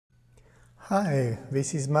Hi,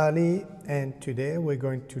 this is Mali, and today we're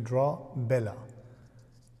going to draw Bella.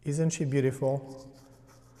 Isn't she beautiful?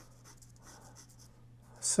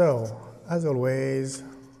 So, as always,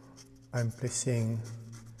 I'm placing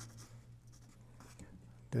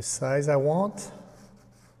the size I want.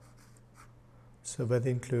 So that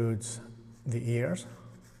includes the ears.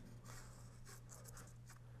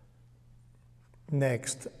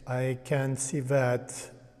 Next, I can see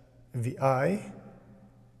that the eye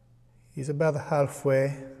is about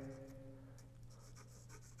halfway.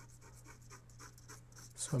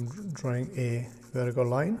 So I'm drawing a vertical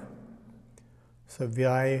line. So the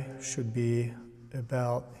eye should be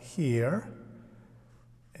about here.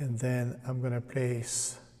 And then I'm going to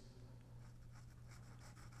place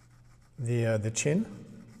the chin.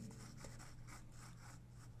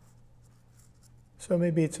 So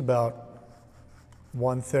maybe it's about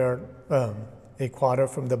 1/3, a quarter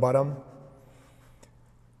from the bottom.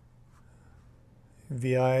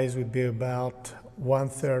 The eyes would be about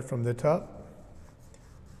 1/3 from the top.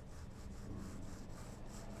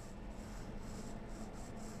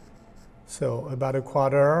 So about a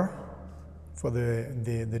quarter for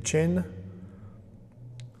the chin,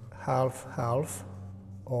 half,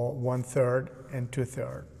 or 1/3 and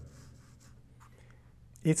 2/3.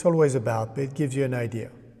 It's always about, but it gives you an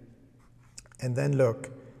idea. And then look,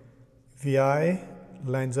 the eye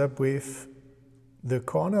lines up with the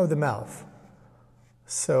corner of the mouth.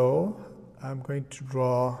 So I'm going to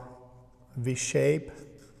draw the shape.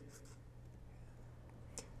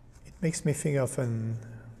 It makes me think of an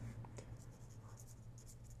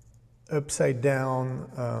upside down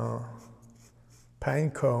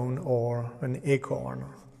pine cone or an acorn.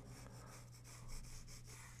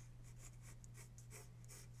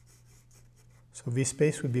 So this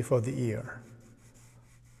space would be for the ear.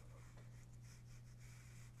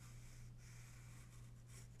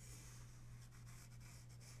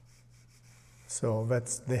 So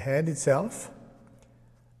that's the head itself.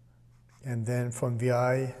 And then from the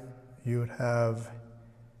eye, you would have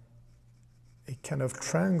a kind of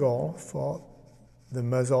triangle for the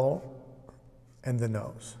muzzle and the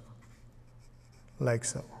nose, like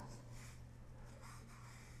so.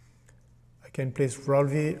 I can place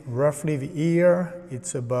roughly the ear.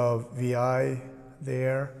 It's above the eye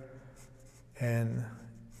there, and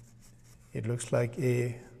it looks like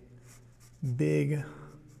a big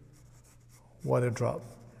water drop.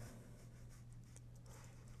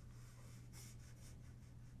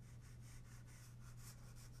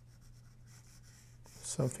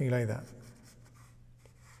 Something like that.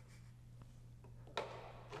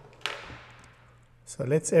 So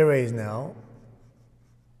let's erase now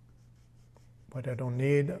what I don't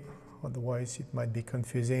need, otherwise it might be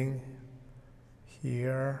confusing.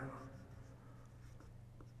 Here.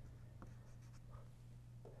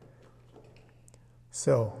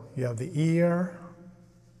 So you have the ear,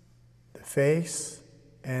 the face,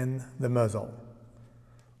 and the muzzle.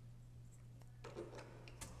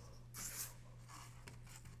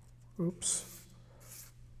 Oops.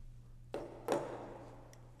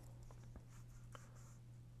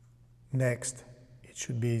 Next, it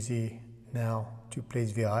should be easy now to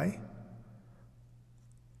place the eye.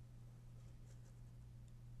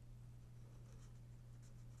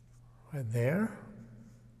 Right there.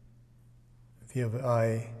 The other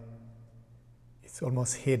eye, it's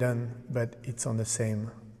almost hidden, but it's on the same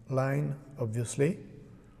line, obviously.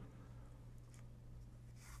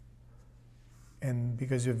 And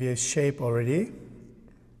because of the shape already,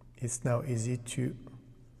 it's now easy to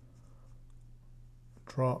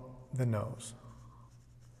draw the nose.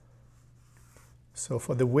 So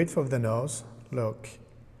for the width of the nose, look,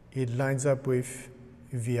 it lines up with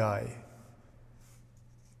the eye.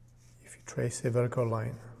 If you trace a vertical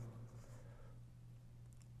line.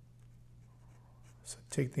 So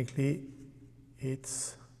technically,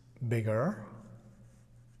 it's bigger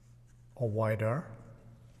or wider.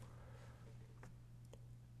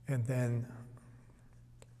 And then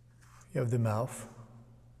you have the mouth.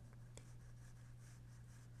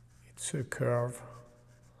 It's a curve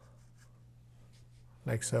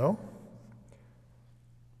like so.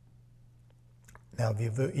 Now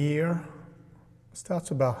the ear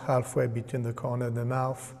starts about halfway between the corner of the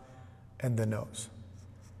mouth and the nose.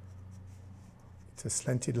 It's a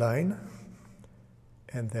slanted line,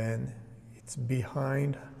 and then it's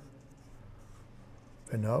behind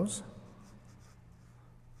the nose.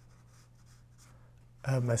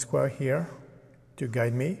 I have my square here to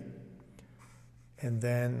guide me, and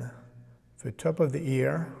then the top of the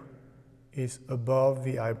ear is above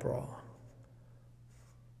the eyebrow.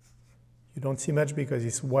 You don't see much because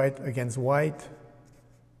it's white against white,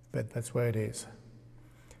 but that's where it is.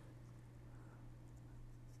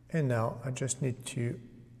 And now I just need to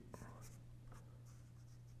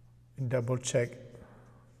double check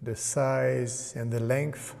the size and the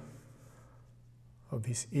length of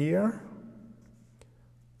his ear.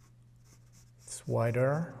 It's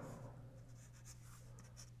wider.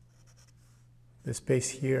 The space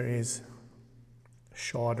here is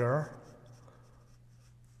shorter,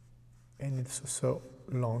 and it's also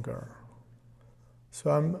longer. So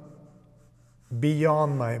I'm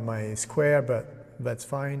beyond my square, but that's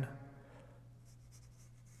fine.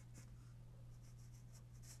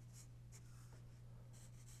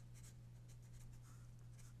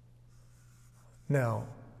 Now,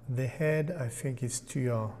 the head, I think is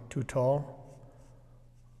too tall.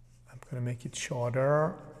 I'm going to make it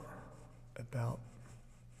shorter, about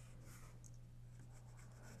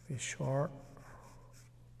this short.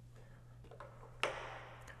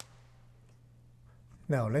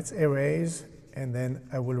 Now, let's erase, and then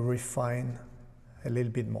I will refine a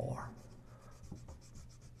little bit more.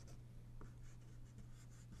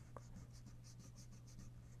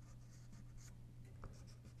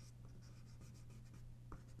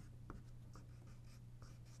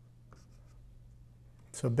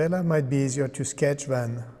 So Bella might be easier to sketch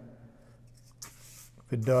than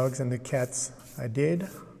the dogs and the cats I did.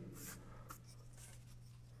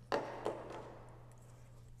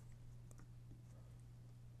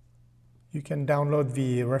 You can download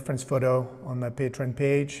the reference photo on my Patreon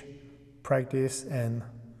page, practice, and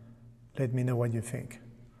let me know what you think.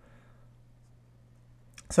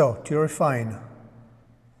 So to refine,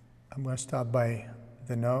 I'm going to start by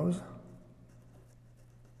the nose.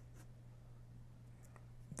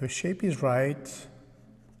 The shape is right,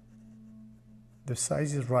 the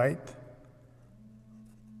size is right.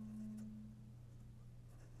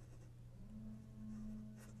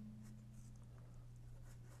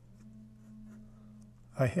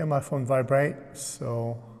 I hear my phone vibrate,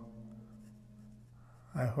 so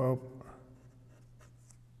I hope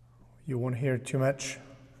you won't hear too much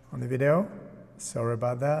on the video. Sorry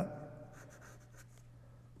about that.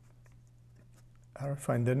 I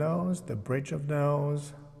refine the nose, the bridge of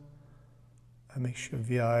nose. I make sure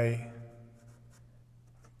the eye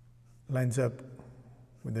lines up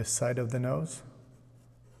with the side of the nose.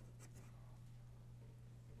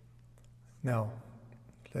 Now,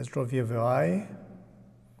 let's draw the other eye.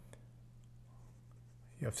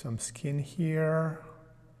 You have some skin here.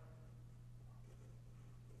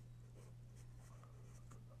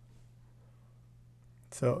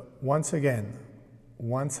 So once again,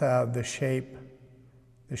 once I have the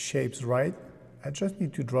shapes right, I just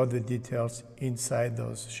need to draw the details inside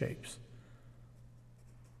those shapes.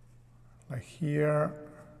 Like here.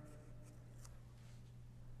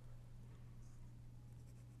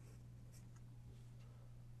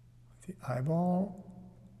 The eyeball,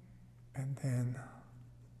 and then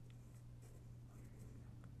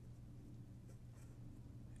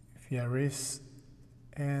the iris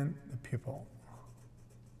and the pupil.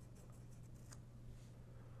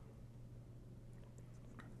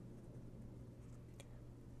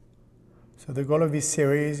 So the goal of this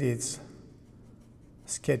series is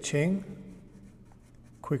sketching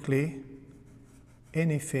quickly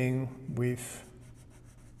anything with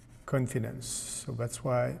confidence. So that's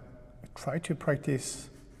why I try to practice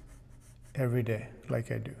every day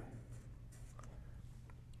like I do.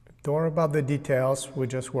 Don't worry about the details, we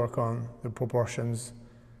just work on the proportions,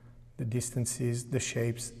 the distances, the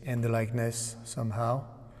shapes, and the likeness somehow.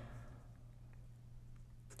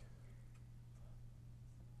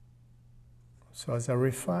 So as I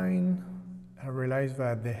refine, I realize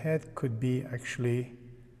that the head could be actually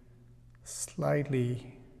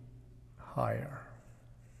slightly higher.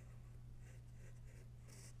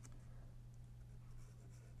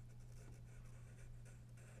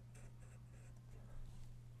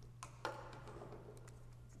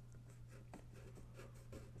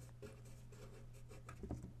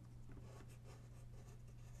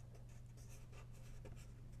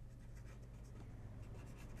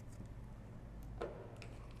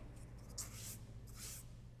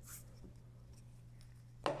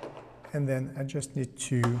 And then I just need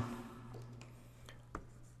to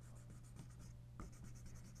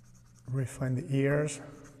refine the ears.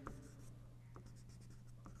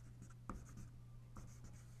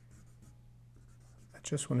 I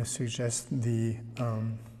just want to suggest the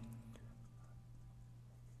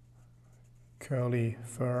curly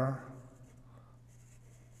fur.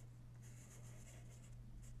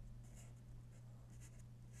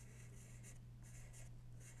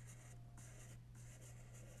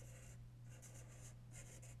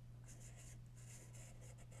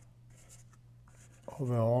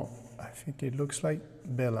 Overall, I think it looks like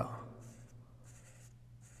Bella.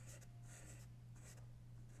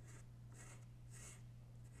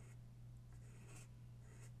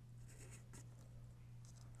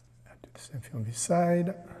 Same thing on this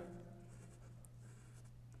side.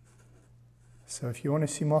 So if you want to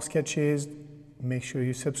see more sketches, make sure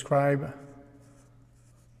you subscribe.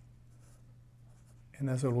 And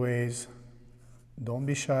as always, don't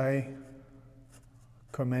be shy.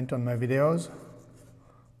 Comment on my videos.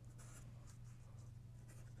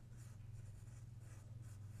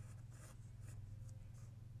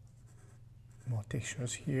 More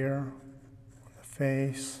textures here on the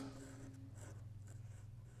face.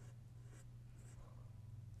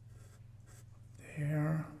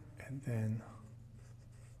 There, and then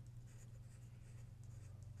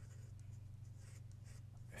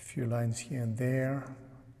a few lines here and there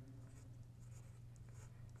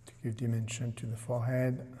to give dimension to the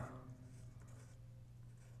forehead.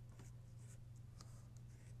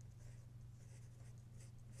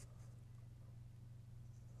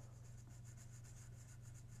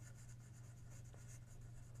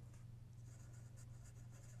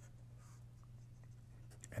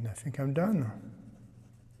 And I think I'm done.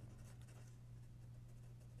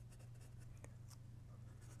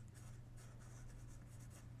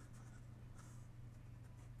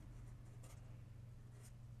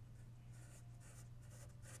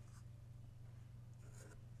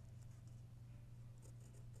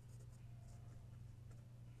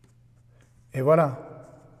 Et voilà.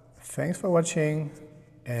 Thanks for watching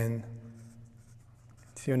and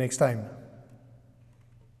see you next time.